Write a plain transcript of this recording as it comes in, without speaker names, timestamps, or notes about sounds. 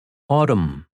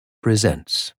Autumn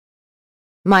presents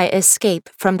My Escape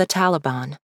from the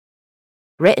Taliban.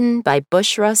 Written by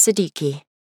Bushra Seddique.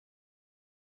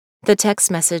 The text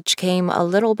message came a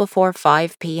little before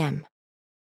 5 p.m.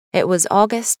 It was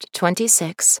August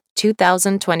 26,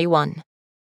 2021.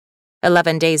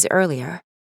 11 days earlier,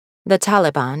 the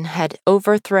Taliban had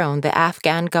overthrown the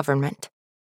Afghan government.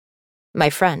 My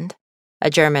friend, a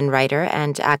German writer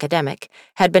and academic,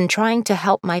 had been trying to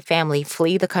help my family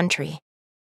flee the country.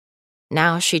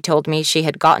 Now she told me she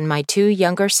had gotten my 2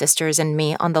 younger sisters and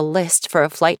me on the list for a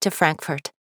flight to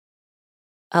Frankfurt.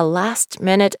 A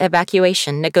last-minute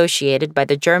evacuation negotiated by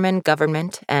the German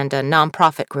government and a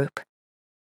non-profit group.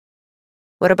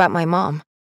 "What about my mom?"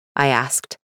 I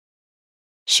asked.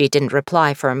 She didn't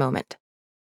reply for a moment.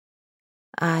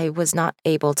 "I was not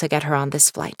able to get her on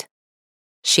this flight,"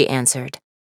 she answered.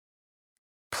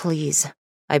 "Please,"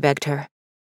 I begged her.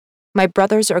 "My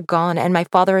brothers are gone and my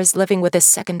father is living with his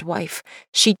second wife.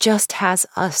 She just has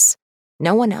us.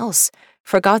 No one else.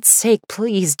 For God's sake,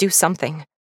 please do something."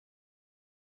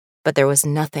 But there was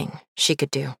nothing she could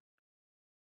do.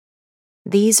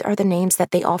 "These are the names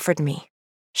that they offered me,"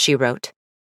 she wrote.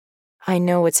 "I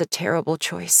know it's a terrible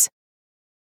choice."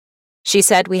 She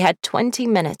said we had 20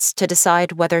 minutes to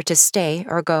decide whether to stay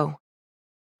or go.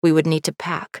 We would need to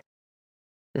pack.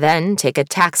 Then take a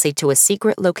taxi to a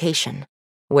secret location,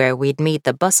 where we'd meet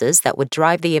the buses that would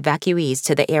drive the evacuees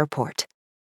to the airport.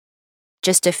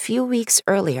 Just a few weeks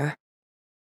earlier,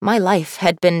 my life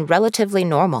had been relatively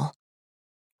normal.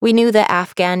 We knew the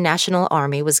Afghan National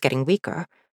Army was getting weaker.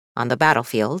 On the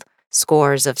battlefield,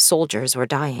 scores of soldiers were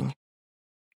dying.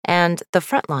 And the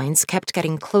front lines kept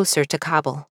getting closer to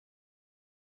Kabul.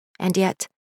 And yet,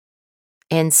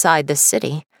 inside the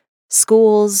city,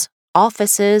 schools,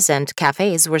 offices, and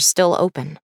cafes were still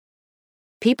open.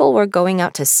 People were going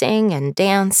out to sing and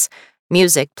dance,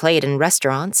 music played in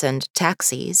restaurants and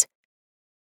taxis.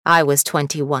 I was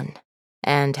 21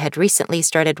 and had recently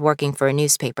started working for a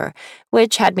newspaper,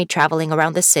 which had me traveling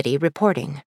around the city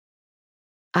reporting.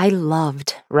 I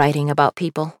loved writing about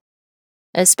people,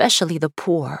 especially the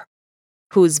poor,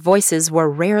 whose voices were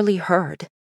rarely heard.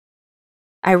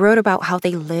 I wrote about how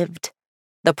they lived,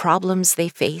 the problems they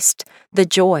faced, the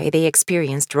joy they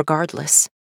experienced regardless.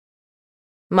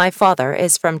 My father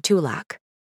is from Tulak,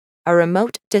 a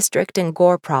remote district in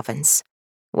Ghor province,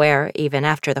 where, even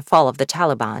after the fall of the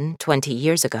Taliban 20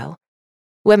 years ago,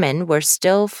 women were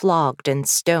still flogged and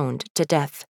stoned to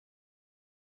death.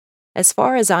 As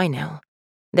far as I know,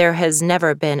 there has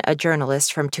never been a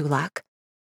journalist from Tulak,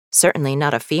 certainly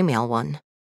not a female one.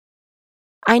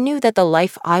 I knew that the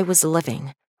life I was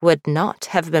living would not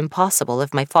have been possible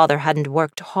if my father hadn't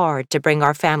worked hard to bring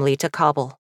our family to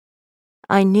Kabul.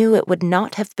 I knew it would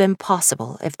not have been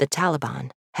possible if the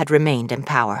Taliban had remained in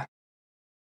power.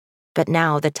 But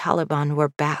now the Taliban were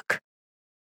back.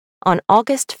 On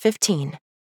August 15,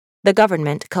 the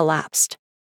government collapsed.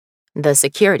 The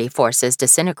security forces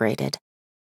disintegrated.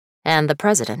 And the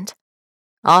president,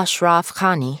 Ashraf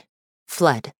Ghani,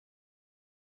 fled.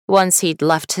 Once he'd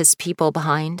left his people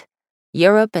behind,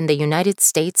 Europe and the United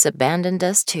States abandoned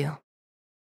us too.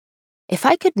 If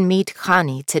I could meet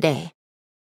Ghani today,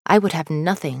 I would have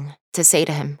nothing to say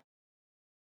to him.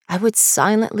 I would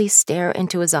silently stare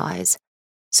into his eyes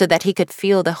so that he could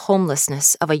feel the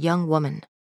homelessness of a young woman.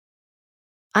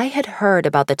 I had heard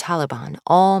about the Taliban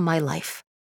all my life,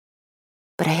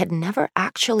 but I had never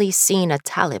actually seen a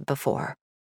Talib before.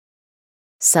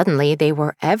 Suddenly they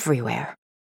were everywhere,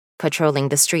 patrolling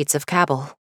the streets of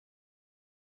Kabul.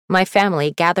 My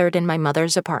family gathered in my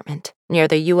mother's apartment near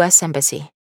the U.S.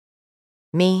 Embassy.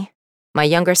 Me, my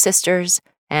younger sisters,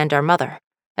 and our mother,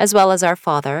 as well as our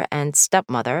father and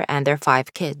stepmother and their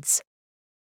 5 kids.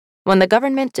 When the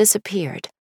government disappeared,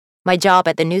 my job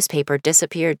at the newspaper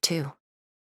disappeared too.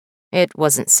 It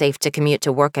wasn't safe to commute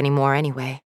to work anymore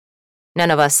anyway. None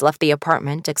of us left the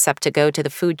apartment except to go to the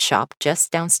food shop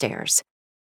just downstairs.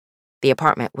 The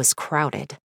apartment was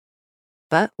crowded,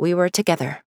 but we were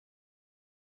together.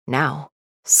 Now,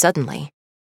 suddenly,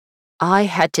 I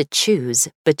had to choose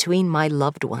between my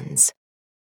loved ones.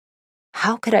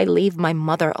 How could I leave my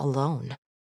mother alone?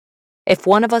 If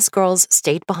one of us girls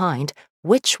stayed behind,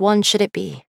 which one should it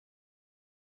be?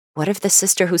 What if the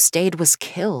sister who stayed was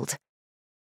killed?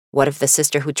 What if the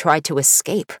sister who tried to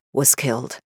escape was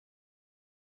killed?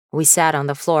 We sat on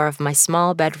the floor of my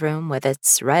small bedroom with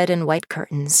its red and white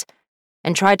curtains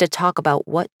and tried to talk about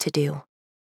what to do.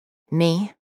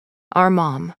 Me, our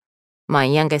mom, my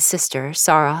youngest sister,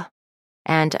 Sarah,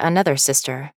 and another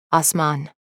sister, Osman.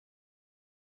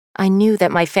 I knew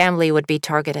that my family would be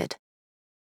targeted.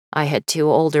 I had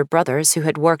 2 older brothers who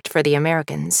had worked for the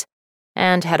Americans.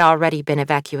 and had already been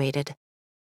evacuated.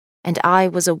 And I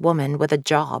was a woman with a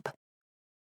job.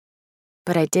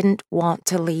 But I didn't want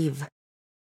to leave,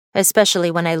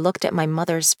 especially when I looked at my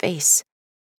mother's face,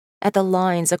 at the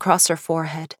lines across her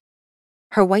forehead,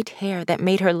 her white hair that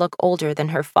made her look older than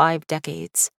her 5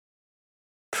 decades.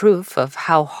 Proof of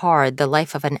how hard the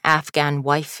life of an Afghan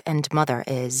wife and mother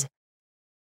is.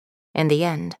 In the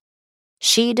end,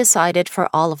 she decided for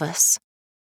all of us.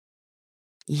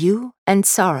 "You and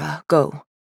Sarah go,"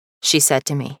 she said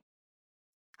to me.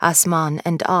 "Asman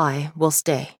and I will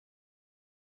stay."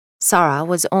 Sarah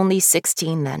was only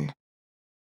 16 then.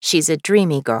 She's a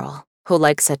dreamy girl who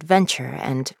likes adventure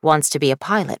and wants to be a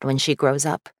pilot when she grows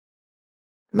up.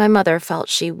 My mother felt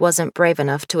she wasn't brave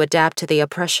enough to adapt to the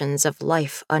oppressions of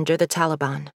life under the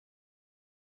Taliban.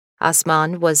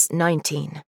 Asman was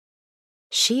 19.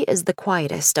 She is the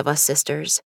quietest of us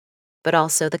sisters, but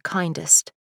also the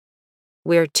kindest.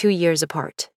 We're 2 years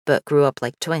apart, but grew up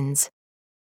like twins.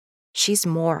 She's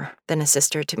more than a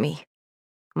sister to me,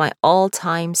 my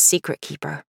all-time secret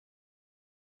keeper.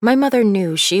 My mother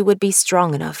knew she would be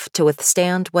strong enough to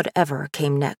withstand whatever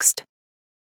came next.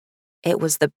 It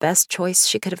was the best choice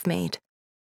she could have made.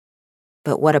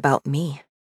 But what about me?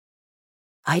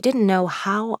 I didn't know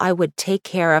how I would take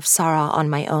care of Sarah on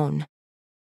my own.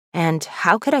 And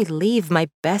how could I leave my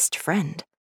best friend?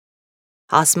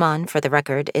 Asman, for the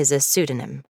record, is a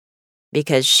pseudonym,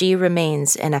 because she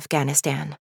remains in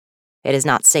Afghanistan. It is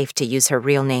not safe to use her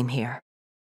real name here.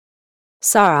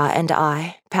 Sarah and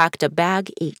I packed a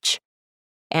bag each,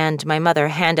 and my mother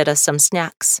handed us some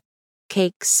snacks,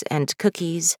 cakes and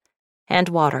cookies, and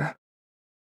water.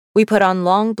 We put on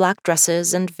long black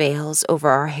dresses and veils over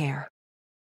our hair.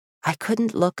 I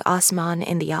couldn't look Asman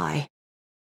in the eye.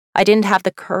 I didn't have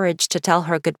the courage to tell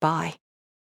her goodbye.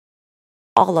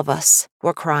 All of us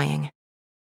were crying.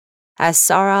 As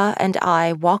Sarah and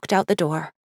I walked out the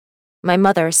door, my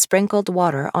mother sprinkled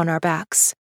water on our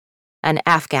backs, an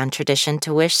Afghan tradition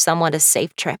to wish someone a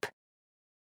safe trip.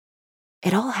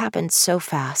 It all happened so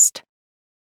fast.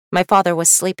 My father was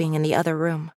sleeping in the other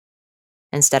room.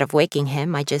 Instead of waking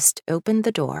him, I just opened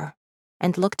the door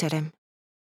and looked at him.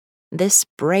 This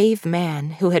brave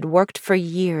man who had worked for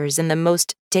years in the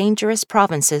most dangerous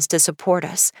provinces to support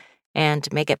us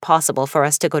and make it possible for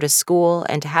us to go to school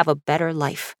and to have a better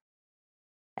life.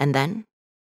 And then,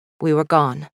 we were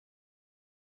gone.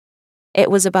 It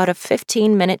was about a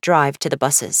 15-minute drive to the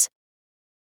buses.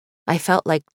 I felt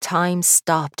like time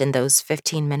stopped in those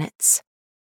 15 minutes.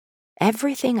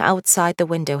 Everything outside the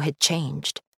window had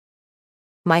changed.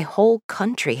 My whole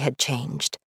country had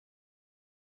changed.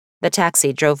 The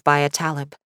taxi drove by a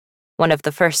Talib, one of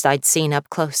the first I'd seen up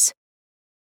close.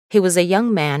 He was a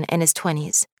young man in his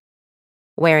 20s,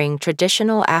 wearing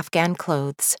traditional Afghan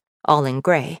clothes, all in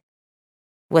gray,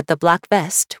 with the black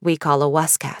vest we call a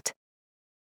waskat,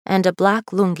 and a black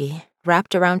lungi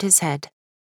wrapped around his head.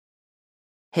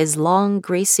 His long,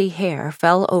 greasy hair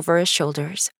fell over his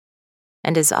shoulders,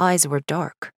 and his eyes were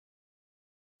dark.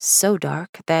 So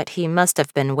dark that he must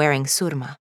have been wearing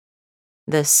surma,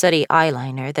 the sooty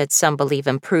eyeliner that some believe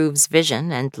improves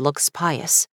vision and looks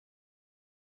pious.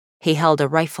 He held a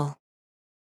rifle.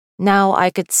 Now I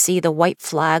could see the white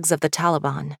flags of the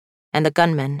Taliban and the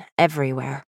gunmen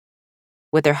everywhere,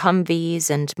 with their Humvees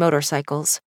and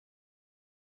motorcycles.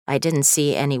 I didn't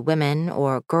see any women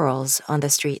or girls on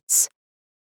the streets.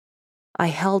 I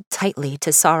held tightly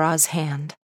to Sarah's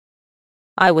hand.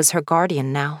 I was her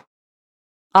guardian now.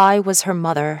 I was her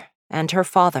mother and her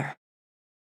father.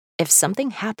 If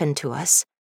something happened to us,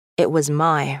 it was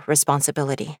my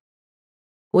responsibility.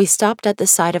 We stopped at the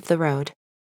side of the road,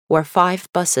 where 5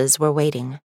 buses were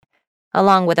waiting,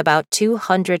 along with about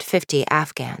 250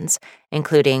 Afghans,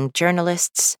 including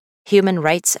journalists, human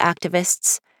rights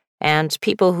activists, and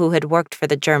people who had worked for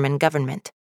the German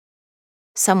government.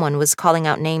 Someone was calling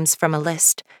out names from a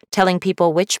list, telling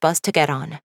people which bus to get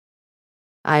on.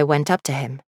 I went up to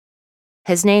him.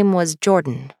 His name was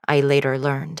Jordan, I later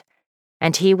learned,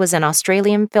 and he was an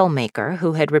Australian filmmaker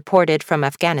who had reported from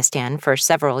Afghanistan for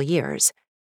several years,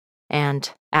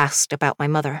 and asked about my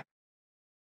mother.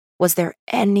 Was there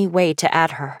any way to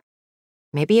add her?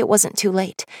 Maybe it wasn't too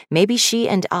late. Maybe she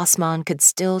and Asman could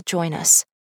still join us.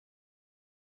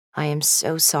 "I am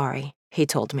so sorry," he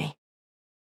told me.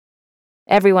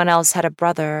 Everyone else had a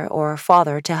brother or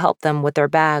father to help them with their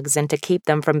bags and to keep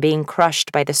them from being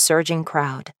crushed by the surging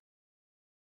crowd.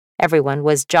 Everyone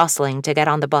was jostling to get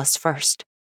on the bus first.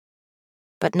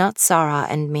 But not Sarah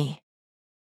and me.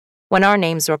 When our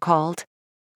names were called,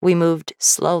 we moved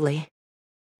slowly.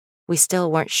 We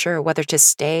still weren't sure whether to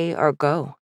stay or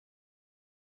go.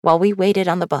 While we waited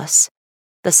on the bus,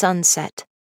 the sun set,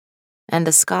 and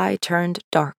the sky turned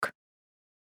dark.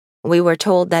 We were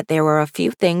told that there were a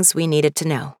few things we needed to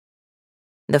know.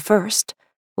 The first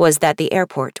was that the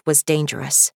airport was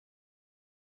dangerous.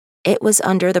 It was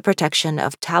under the protection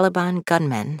of Taliban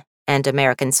gunmen and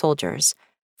American soldiers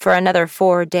for another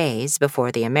 4 days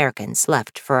before the Americans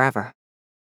left forever.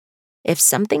 If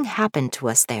something happened to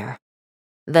us there,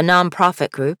 the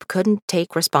nonprofit group couldn't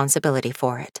take responsibility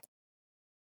for it.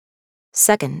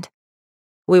 Second,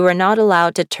 we were not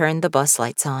allowed to turn the bus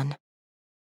lights on.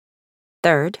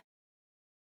 Third,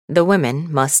 the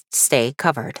women must stay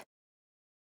covered.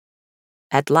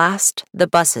 At last, the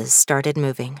buses started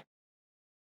moving.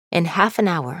 In half an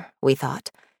hour, we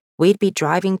thought, we'd be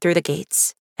driving through the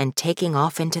gates and taking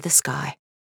off into the sky.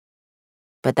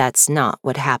 But that's not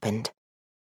what happened.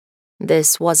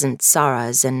 This wasn't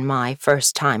Sarah's and my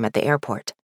first time at the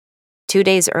airport. 2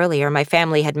 days earlier, my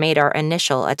family had made our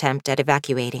initial attempt at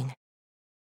evacuating.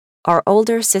 Our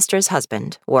older sister's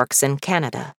husband works in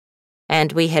Canada,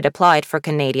 and we had applied for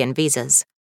Canadian visas.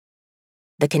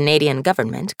 The Canadian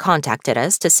government contacted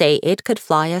us to say it could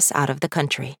fly us out of the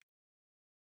country.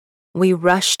 We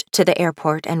rushed to the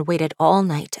airport and waited all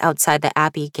night outside the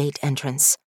Abbey Gate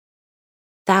entrance.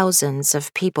 Thousands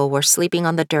of people were sleeping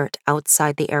on the dirt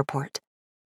outside the airport,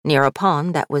 near a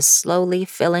pond that was slowly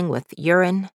filling with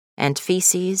urine and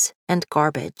feces and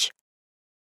garbage.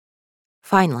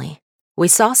 Finally, we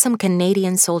saw some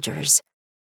Canadian soldiers,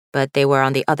 but they were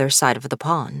on the other side of the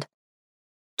pond.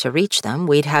 To reach them,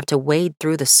 we'd have to wade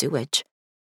through the sewage.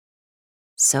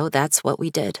 So that's what we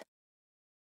did.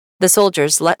 The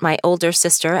soldiers let my older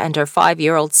sister and her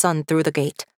 5-year-old son through the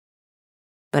gate.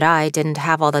 But I didn't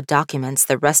have all the documents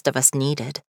the rest of us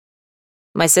needed.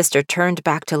 My sister turned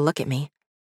back to look at me,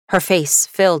 her face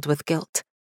filled with guilt.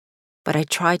 But I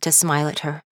tried to smile at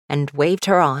her and waved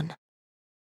her on.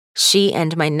 She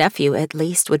and my nephew at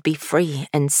least would be free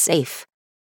and safe.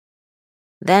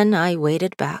 Then I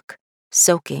waded back,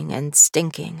 soaking and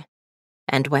stinking,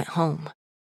 and went home.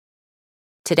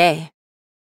 Today,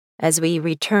 as we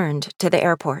returned to the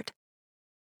airport,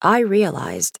 I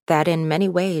realized that in many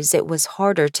ways it was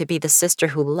harder to be the sister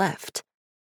who left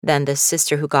than the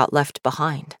sister who got left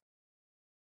behind.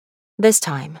 This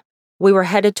time, we were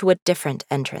headed to a different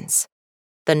entrance,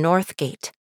 the North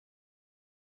Gate.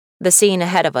 The scene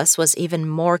ahead of us was even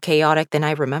more chaotic than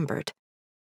I remembered.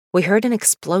 We heard an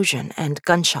explosion and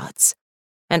gunshots,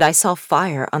 and I saw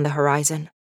fire on the horizon.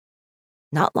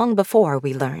 Not long before,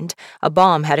 we learned, a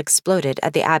bomb had exploded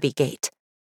at the Abbey Gate,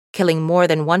 killing more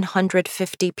than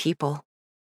 150 people.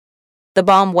 The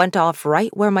bomb went off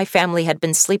right where my family had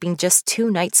been sleeping just 2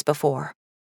 nights before.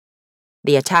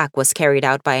 The attack was carried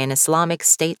out by an Islamic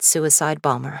State suicide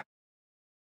bomber.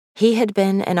 He had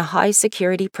been in a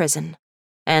high-security prison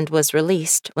and was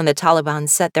released when the Taliban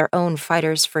set their own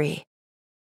fighters free.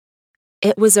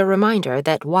 It was a reminder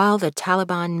that while the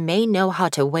Taliban may know how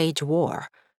to wage war,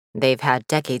 they've had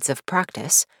decades of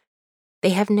practice,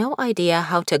 they have no idea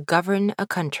how to govern a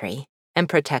country and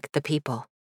protect the people.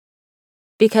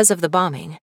 Because of the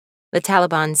bombing, the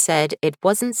Taliban said it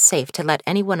wasn't safe to let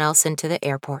anyone else into the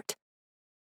airport.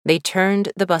 They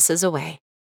turned the buses away,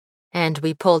 and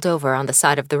we pulled over on the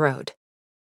side of the road.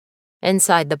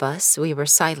 Inside the bus, we were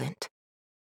silent,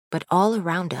 but all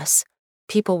around us,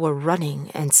 people were running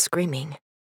and screaming.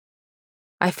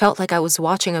 I felt like I was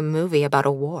watching a movie about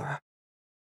a war,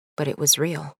 but it was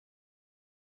real.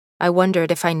 I wondered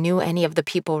if I knew any of the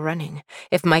people running,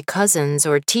 if my cousins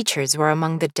or teachers were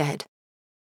among the dead.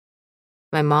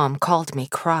 My mom called me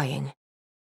crying.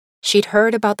 She'd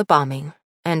heard about the bombing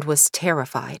and was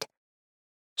terrified.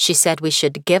 She said we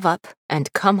should give up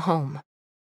and come home.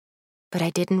 But I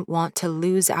didn't want to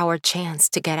lose our chance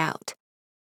to get out.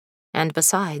 And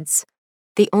besides,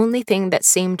 the only thing that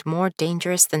seemed more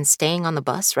dangerous than staying on the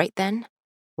bus right then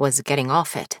was getting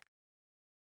off it.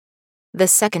 The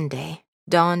second day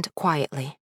dawned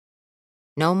quietly.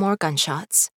 No more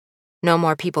gunshots, no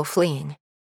more people fleeing.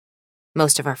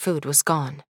 Most of our food was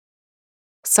gone.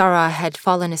 Sarah had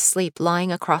fallen asleep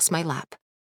lying across my lap.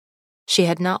 She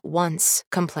had not once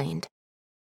complained,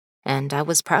 and I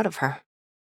was proud of her.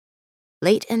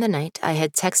 Late in the night, I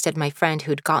had texted my friend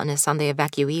who'd gotten us on the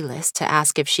evacuee list to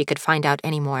ask if she could find out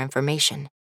any more information.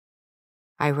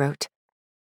 I wrote,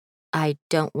 "I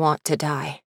don't want to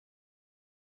die."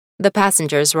 The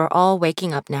passengers were all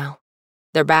waking up now,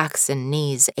 their backs and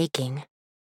knees aching.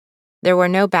 There were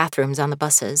no bathrooms on the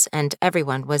buses, and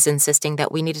everyone was insisting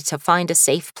that we needed to find a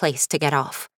safe place to get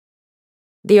off.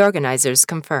 The organizers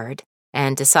conferred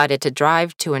and decided to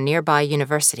drive to a nearby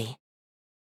university.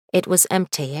 It was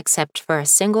empty except for a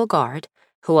single guard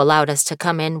who allowed us to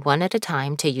come in one at a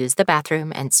time to use the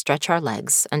bathroom and stretch our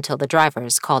legs until the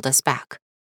drivers called us back.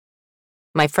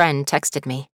 My friend texted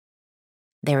me,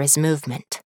 "There is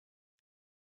movement."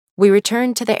 We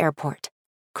returned to the airport,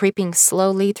 creeping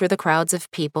slowly through the crowds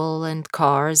of people and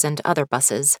cars and other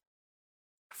buses.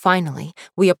 Finally,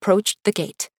 we approached the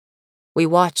gate. We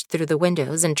watched through the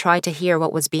windows and tried to hear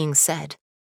what was being said.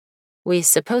 We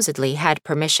supposedly had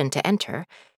permission to enter,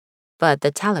 but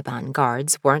the Taliban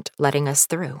guards weren't letting us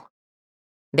through.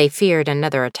 They feared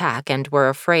another attack and were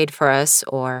afraid for us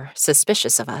or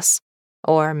suspicious of us,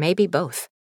 or maybe both.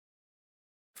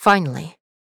 Finally,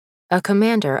 a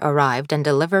commander arrived and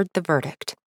delivered the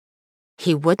verdict.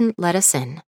 He wouldn't let us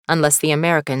in unless the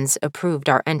Americans approved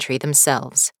our entry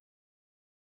themselves.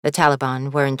 The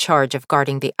Taliban were in charge of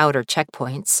guarding the outer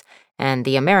checkpoints, and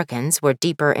the Americans were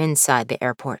deeper inside the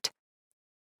airport.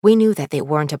 We knew that they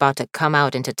weren't about to come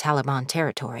out into Taliban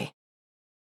territory.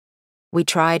 We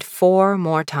tried 4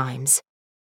 more times,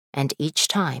 and each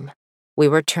time we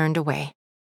were turned away.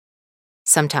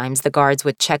 Sometimes the guards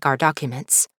would check our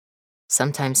documents,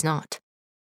 sometimes not.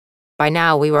 By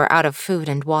now we were out of food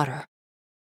and water.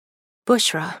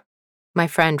 "Bushra," my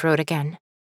friend wrote again,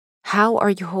 "how are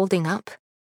you holding up?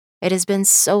 It has been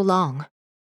so long."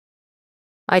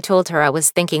 I told her I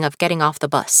was thinking of getting off the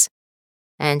bus,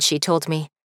 and she told me,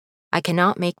 "I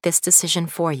cannot make this decision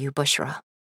for you, Bushra.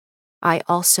 I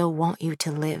also want you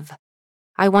to live.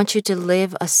 I want you to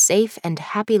live a safe and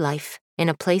happy life in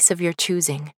a place of your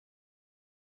choosing."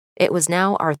 It was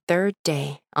now our 3rd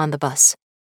day on the bus.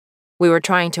 We were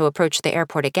trying to approach the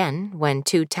airport again when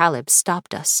 2 Talibs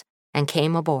stopped us and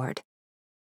came aboard.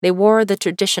 They wore the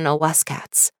traditional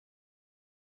waskats,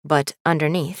 but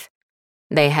underneath,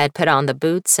 they had put on the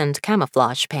boots and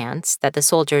camouflage pants that the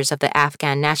soldiers of the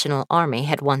Afghan National Army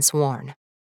had once worn.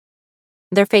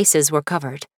 Their faces were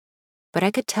covered, but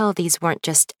I could tell these weren't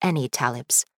just any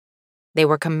Talibs. They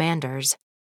were commanders.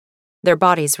 Their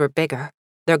bodies were bigger,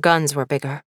 their guns were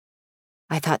bigger.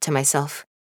 I thought to myself,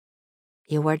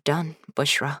 "You are done,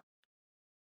 Bushra."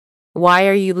 "Why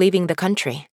are you leaving the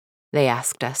country?" they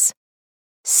asked us.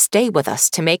 "Stay with us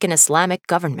to make an Islamic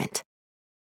government."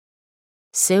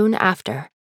 Soon after,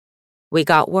 we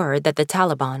got word that the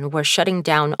Taliban were shutting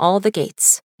down all the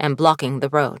gates and blocking the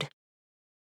road.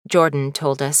 Jordan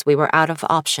told us we were out of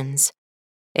options.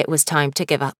 It was time to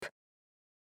give up.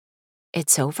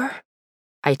 "It's over?"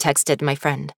 I texted my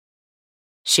friend.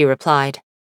 She replied,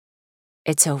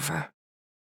 "It's over."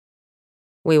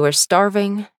 We were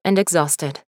starving and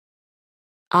exhausted.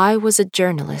 I was a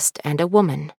journalist and a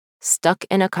woman stuck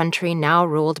in a country now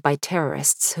ruled by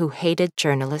terrorists who hated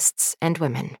journalists and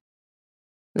women.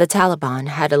 The Taliban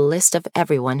had a list of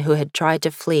everyone who had tried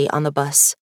to flee on the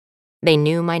bus. They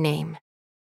knew my name,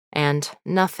 and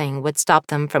nothing would stop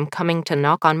them from coming to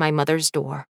knock on my mother's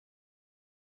door.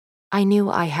 I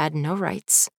knew I had no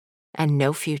rights and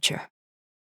no future.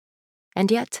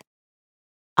 And yet,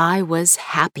 I was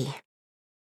happy.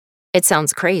 It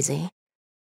sounds crazy,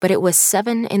 but it was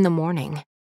 7 in the morning,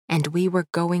 and we were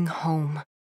going home.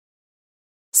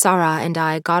 Sarah and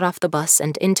I got off the bus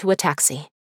and into a taxi,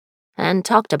 and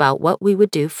talked about what we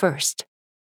would do first,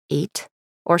 eat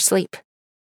or sleep.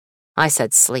 I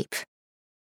said sleep.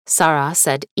 Sarah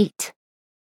said eat.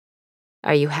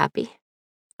 "Are you happy?"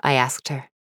 I asked her.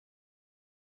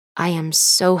 "I am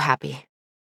so happy.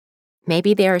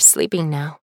 Maybe they are sleeping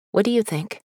now. What do you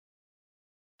think?"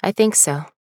 "I think so.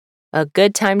 A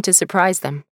good time to surprise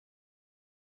them."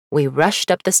 We rushed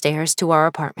up the stairs to our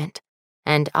apartment,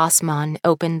 and Osman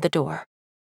opened the door.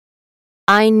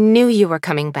 "I knew you were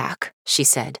coming back," she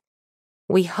said.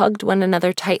 We hugged one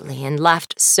another tightly and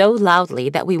laughed so loudly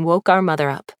that we woke our mother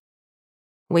up.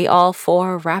 We all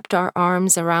 4 wrapped our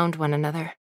arms around one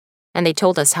another, and they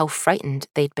told us how frightened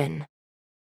they'd been.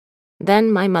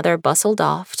 Then my mother bustled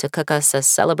off to cook us a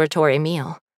celebratory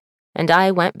meal, and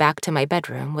I went back to my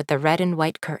bedroom with the red and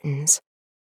white curtains,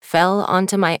 fell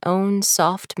onto my own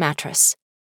soft mattress,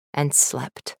 and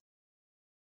slept.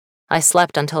 I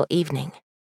slept until evening,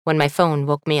 when my phone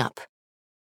woke me up.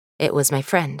 It was my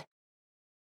friend.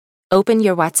 "Open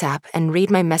your WhatsApp and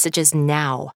read my messages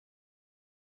now."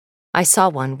 I saw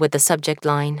one with the subject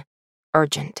line,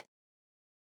 "Urgent."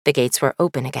 The gates were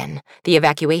open again. The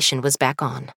evacuation was back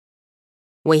on.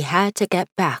 We had to get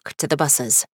back to the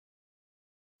buses.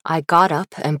 I got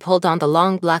up and pulled on the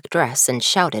long black dress and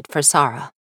shouted for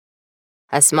Sarah.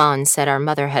 Asman said our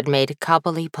mother had made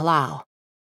Kabuli pulao,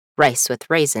 rice with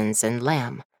raisins and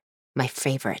lamb, my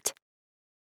favorite.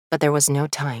 But there was no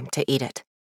time to eat it.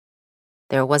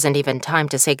 There wasn't even time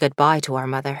to say goodbye to our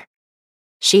mother.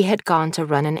 She had gone to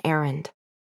run an errand.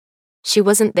 She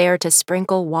wasn't there to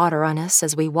sprinkle water on us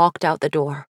as we walked out the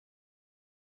door.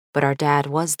 But our dad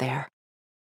was there.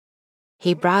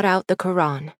 He brought out the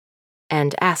Quran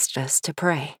and asked us to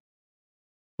pray.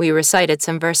 We recited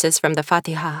some verses from the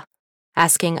Fatiha,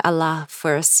 asking Allah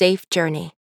for a safe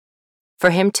journey, for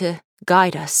Him to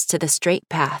guide us to the straight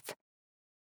path.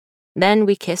 Then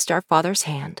we kissed our father's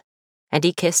hand, and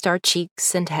he kissed our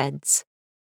cheeks and heads.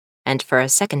 And for a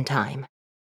second time,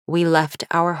 we left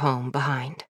our home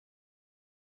behind.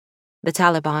 The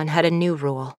Taliban had a new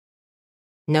rule: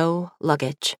 no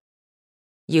luggage.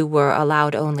 You were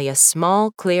allowed only a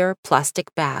small, clear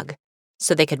plastic bag,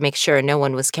 so they could make sure no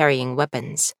one was carrying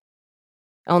weapons.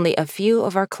 Only a few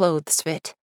of our clothes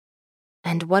fit.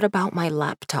 And what about my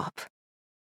laptop?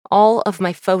 All of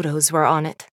my photos were on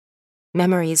it.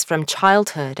 Memories from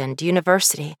childhood and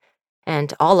university,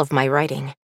 and all of my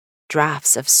writing.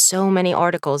 Drafts of so many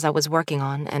articles I was working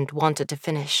on and wanted to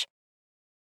finish.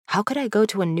 How could I go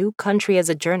to a new country as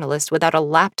a journalist without a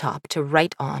laptop to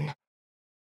write on?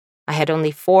 I had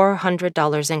only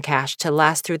 $400 in cash to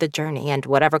last through the journey and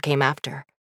whatever came after.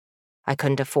 I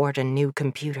couldn't afford a new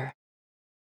computer.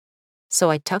 So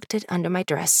I tucked it under my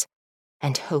dress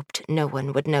and hoped no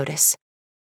one would notice.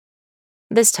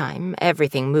 This time,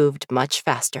 everything moved much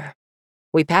faster.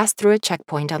 We passed through a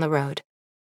checkpoint on the road,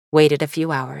 waited a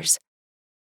few hours,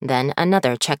 then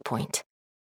another checkpoint.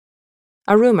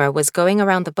 A rumor was going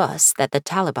around the bus that the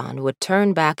Taliban would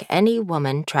turn back any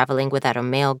woman traveling without a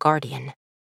male guardian.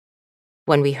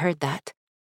 When we heard that,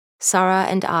 Sarah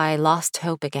and I lost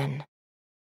hope again.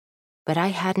 But I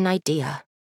had an idea.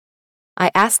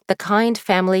 I asked the kind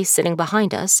family sitting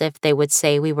behind us if they would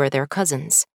say we were their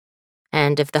cousins,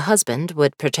 and if the husband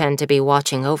would pretend to be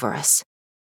watching over us.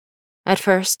 At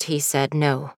first, he said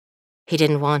no. He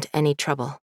didn't want any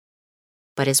trouble.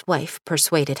 But his wife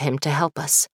persuaded him to help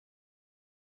us.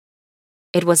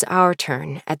 It was our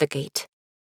turn at the gate.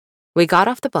 We got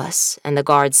off the bus, and the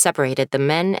guards separated the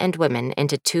men and women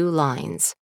into two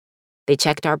lines. They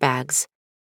checked our bags,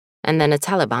 and then a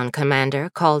Taliban commander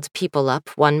called people up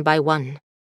one by one.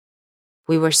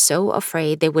 We were so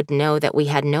afraid they would know that we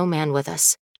had no man with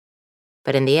us,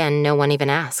 but in the end, no one even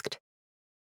asked.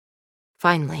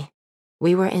 Finally,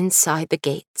 we were inside the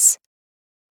gates.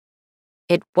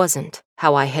 It wasn't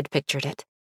how I had pictured it.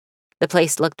 The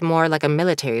place looked more like a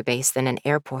military base than an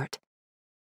airport.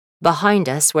 Behind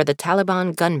us were the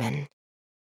Taliban gunmen.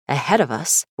 Ahead of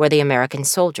us were the American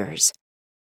soldiers.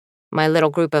 My little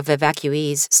group of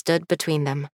evacuees stood between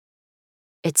them.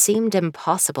 It seemed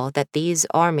impossible that these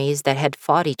armies that had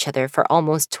fought each other for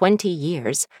almost 20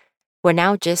 years were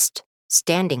now just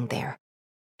standing there,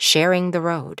 sharing the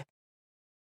road.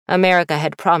 America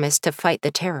had promised to fight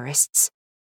the terrorists,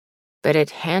 but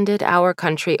it handed our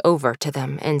country over to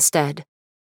them instead,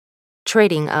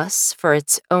 trading us for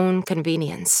its own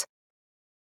convenience.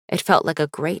 It felt like a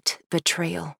great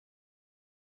betrayal.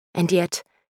 And yet,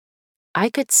 I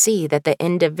could see that the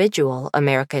individual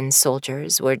American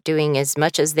soldiers were doing as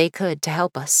much as they could to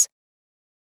help us.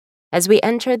 As we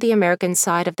entered the American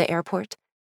side of the airport,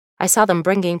 I saw them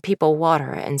bringing people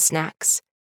water and snacks,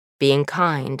 being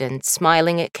kind and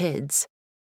smiling at kids.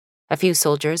 A few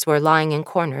soldiers were lying in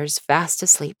corners, fast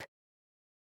asleep.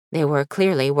 They were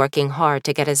clearly working hard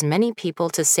to get as many people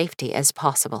to safety as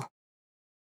possible.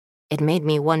 It made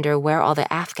me wonder where all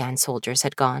the Afghan soldiers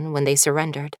had gone when they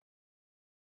surrendered.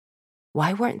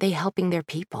 Why weren't they helping their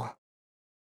people?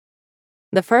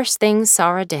 The first thing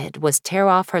Sarah did was tear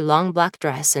off her long black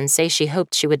dress and say she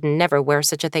hoped she would never wear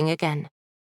such a thing again.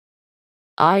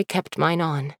 I kept mine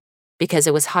on, because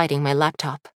it was hiding my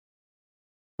laptop.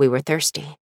 We were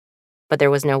thirsty, but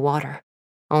there was no water,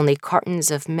 only cartons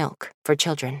of milk for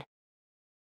children.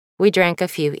 We drank a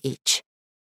few each.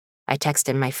 I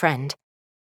texted my friend,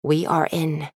 "We are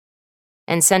in,"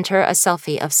 and sent her a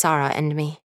selfie of Sarah and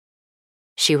me.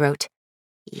 She wrote,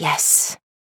 "Yes."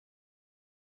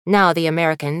 Now the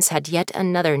Americans had yet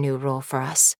another new rule for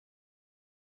us.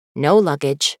 No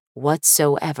luggage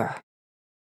whatsoever.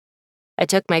 I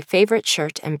took my favorite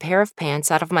shirt and pair of pants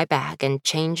out of my bag and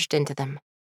changed into them.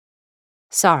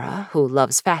 Sarah, who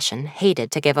loves fashion,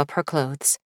 hated to give up her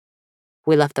clothes.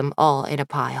 We left them all in a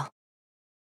pile.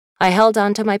 I held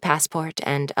on to my passport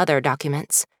and other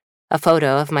documents, a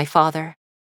photo of my father,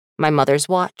 my mother's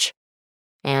watch,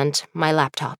 and my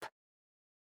laptop.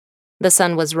 The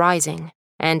sun was rising,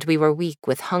 and we were weak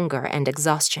with hunger and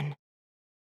exhaustion.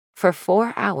 For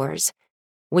 4 hours,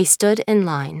 we stood in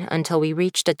line until we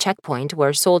reached a checkpoint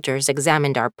where soldiers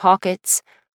examined our pockets,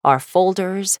 our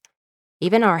folders,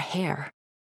 even our hair.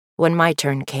 When my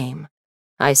turn came,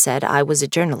 I said I was a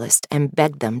journalist and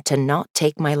begged them to not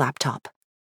take my laptop.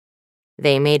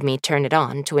 They made me turn it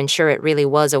on to ensure it really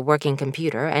was a working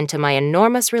computer, and to my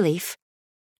enormous relief,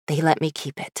 they let me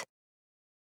keep it.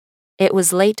 It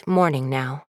was late morning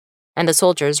now, and the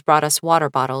soldiers brought us water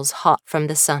bottles hot from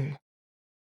the sun.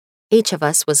 Each of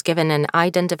us was given an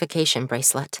identification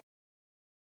bracelet.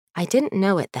 I didn't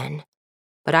know it then,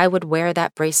 but I would wear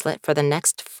that bracelet for the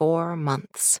next 4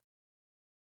 months.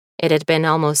 It had been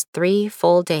almost 3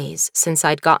 full days since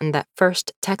I'd gotten that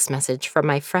first text message from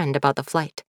my friend about the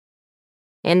flight.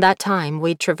 In that time,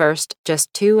 we'd traversed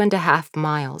just 2.5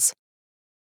 miles.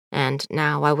 And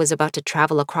now I was about to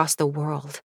travel across the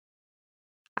world.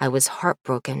 I was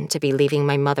heartbroken to be leaving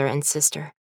my mother and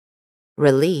sister,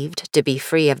 relieved to be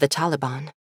free of the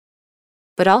Taliban,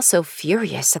 but also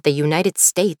furious at the United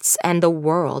States and the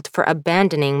world for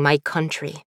abandoning my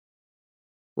country.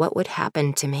 What would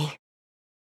happen to me?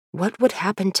 What would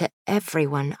happen to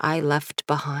everyone I left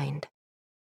behind?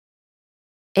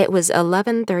 It was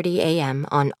 11:30 a.m.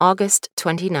 on August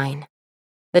 29,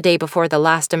 the day before the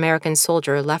last American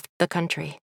soldier left the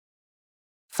country.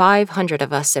 500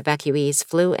 of us evacuees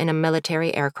flew in a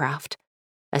military aircraft,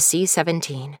 a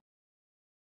C-17.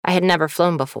 I had never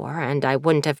flown before, and I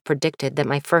wouldn't have predicted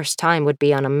that my first time would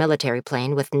be on a military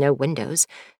plane with no windows,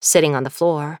 sitting on the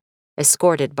floor,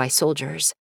 escorted by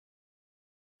soldiers.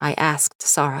 I asked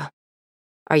Sarah,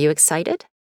 "Are you excited?"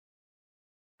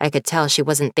 I could tell she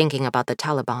wasn't thinking about the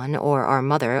Taliban or our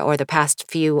mother or the past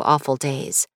few awful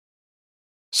days.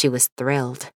 She was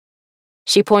thrilled.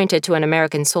 She pointed to an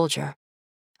American soldier,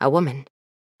 a woman,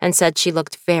 and said she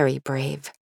looked very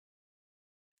brave.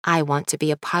 "I want to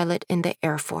be a pilot in the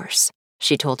Air Force,"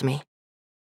 she told me.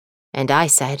 And I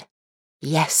said,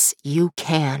 "Yes, you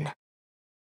can."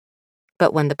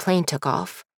 But when the plane took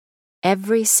off,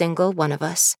 every single one of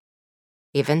us,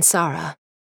 even Sarah,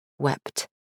 wept.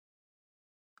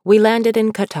 We landed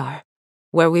in Qatar,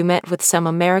 where we met with some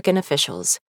American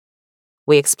officials.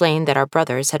 We explained that our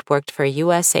brothers had worked for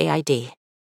USAID,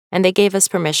 and they gave us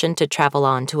permission to travel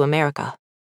on to America.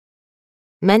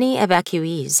 Many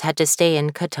evacuees had to stay in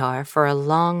Qatar for a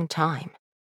long time,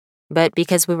 but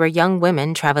because we were young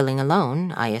women traveling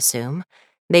alone, I assume,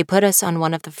 they put us on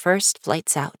one of the first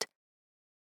flights out.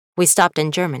 We stopped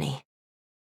in Germany,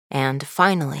 and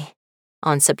finally,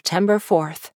 on September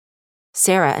 4th,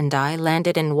 Sarah and I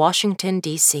landed in Washington,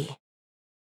 D.C.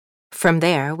 From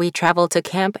there, we traveled to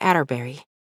Camp Atterbury,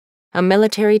 a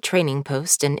military training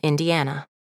post in Indiana.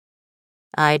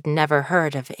 I'd never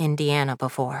heard of Indiana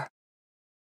before.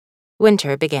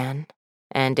 Winter began,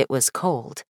 and it was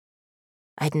cold.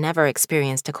 I'd never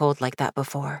experienced a cold like that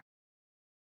before.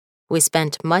 We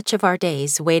spent much of our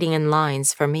days waiting in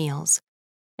lines for meals,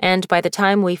 and by the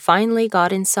time we finally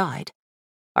got inside,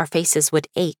 our faces would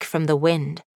ache from the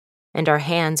wind, and our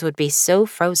hands would be so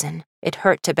frozen it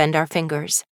hurt to bend our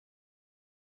fingers.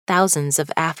 Thousands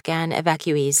of Afghan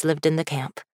evacuees lived in the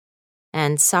camp,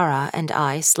 and Sarah and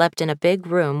I slept in a big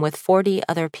room with 40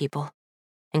 other people,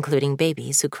 including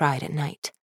babies who cried at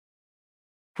night.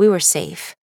 We were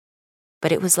safe,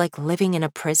 but it was like living in a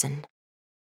prison.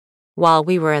 While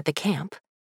we were at the camp,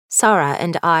 Sarah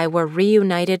and I were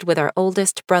reunited with our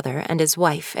oldest brother and his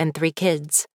wife and 3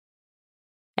 kids.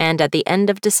 And at the end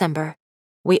of December,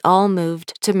 we all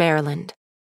moved to Maryland,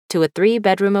 to a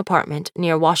 3-bedroom apartment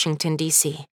near Washington,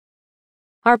 D.C.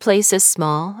 Our place is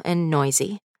small and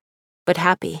noisy, but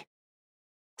happy.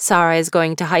 Sarah is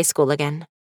going to high school again.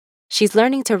 She's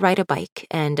learning to ride a bike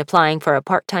and applying for a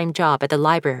part-time job at the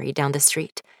library down the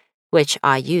street, which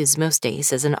I use most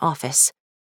days as an office.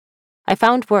 I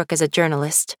found work as a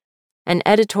journalist, an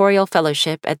editorial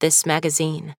fellowship at this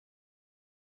magazine.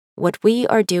 What we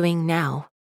are doing now,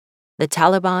 the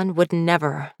Taliban would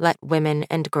never let women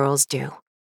and girls do.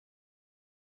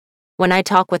 When I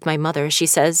talk with my mother, she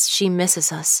says she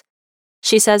misses us.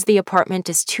 She says the apartment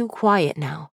is too quiet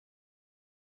now.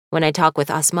 When I talk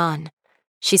with Osman,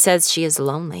 she says she is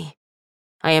lonely.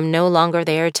 I am no longer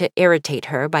there to irritate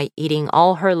her by eating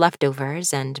all her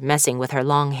leftovers and messing with her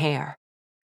long hair.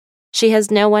 She has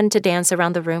no one to dance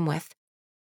around the room with,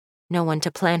 no one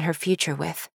to plan her future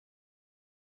with.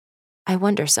 I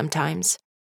wonder sometimes,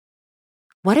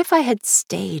 what if I had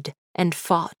stayed and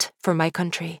fought for my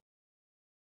country?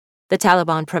 The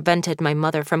Taliban prevented my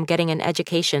mother from getting an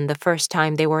education the first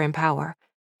time they were in power,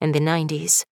 in the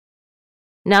 90s.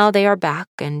 Now they are back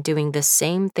and doing the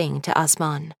same thing to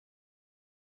Osman.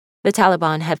 The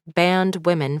Taliban have banned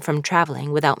women from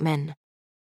traveling without men,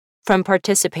 from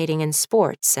participating in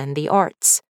sports and the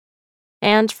arts,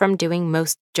 and from doing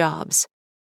most jobs.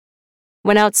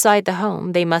 When outside the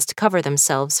home, they must cover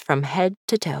themselves from head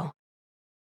to toe.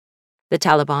 The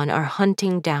Taliban are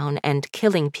hunting down and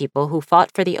killing people who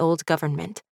fought for the old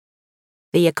government.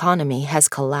 The economy has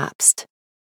collapsed,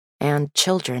 and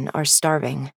children are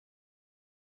starving.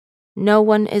 No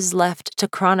one is left to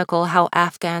chronicle how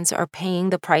Afghans are paying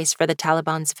the price for the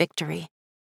Taliban's victory.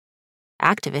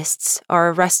 Activists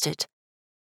are arrested,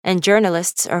 and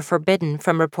journalists are forbidden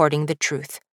from reporting the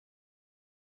truth.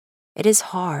 It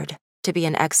is hard to be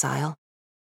in exile,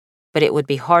 but it would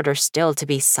be harder still to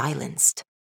be silenced.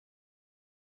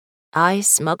 I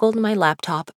smuggled my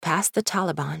laptop past the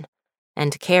Taliban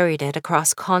and carried it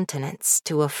across continents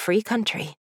to a free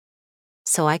country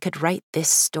so I could write this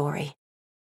story,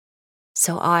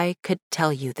 so I could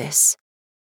tell you this.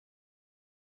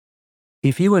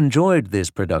 If you enjoyed this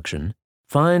production,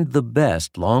 find the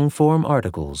best long-form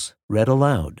articles read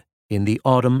aloud in the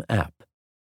Autumn app,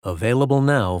 available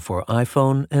now for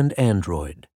iPhone and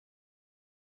Android.